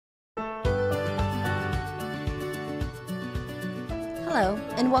Hello,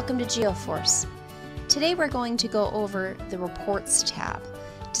 and welcome to Geoforce. Today we're going to go over the Reports tab.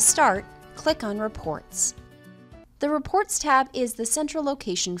 To start, click on Reports. The Reports tab is the central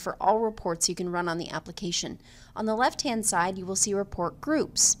location for all reports you can run on the application. On the left-hand side, you will see report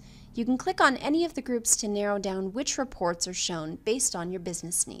groups. You can click on any of the groups to narrow down which reports are shown based on your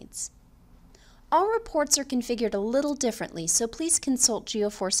business needs. All reports are configured a little differently, so please consult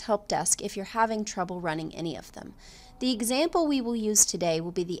Geoforce Help Desk if you're having trouble running any of them. The example we will use today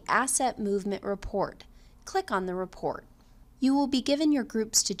will be the Asset Movement Report. Click on the report. You will be given your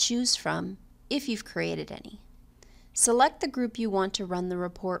groups to choose from if you've created any. Select the group you want to run the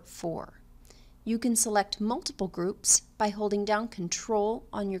report for. You can select multiple groups by holding down Control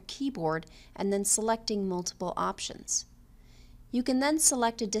on your keyboard and then selecting multiple options. You can then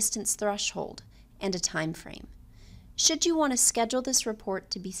select a distance threshold and a time frame. Should you want to schedule this report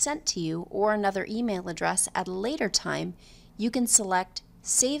to be sent to you or another email address at a later time, you can select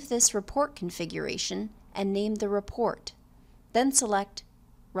Save this report configuration and name the report. Then select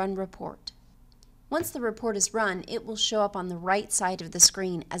Run Report. Once the report is run, it will show up on the right side of the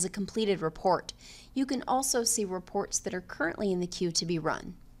screen as a completed report. You can also see reports that are currently in the queue to be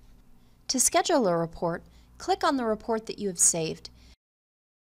run. To schedule a report, click on the report that you have saved.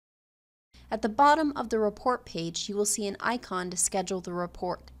 At the bottom of the report page, you will see an icon to schedule the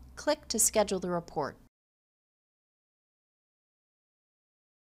report. Click to schedule the report.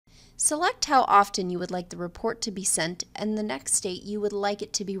 Select how often you would like the report to be sent and the next date you would like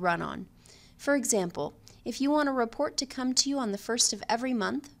it to be run on. For example, if you want a report to come to you on the 1st of every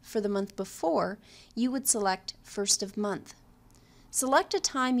month for the month before, you would select 1st of month. Select a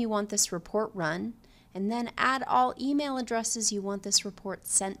time you want this report run, and then add all email addresses you want this report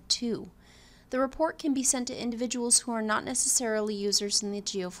sent to. The report can be sent to individuals who are not necessarily users in the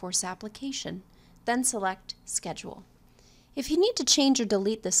Geoforce application. Then select Schedule. If you need to change or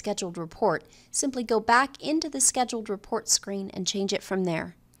delete the scheduled report, simply go back into the scheduled report screen and change it from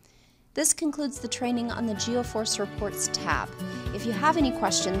there. This concludes the training on the Geoforce Reports tab. If you have any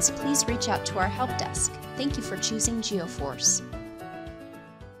questions, please reach out to our help desk. Thank you for choosing Geoforce.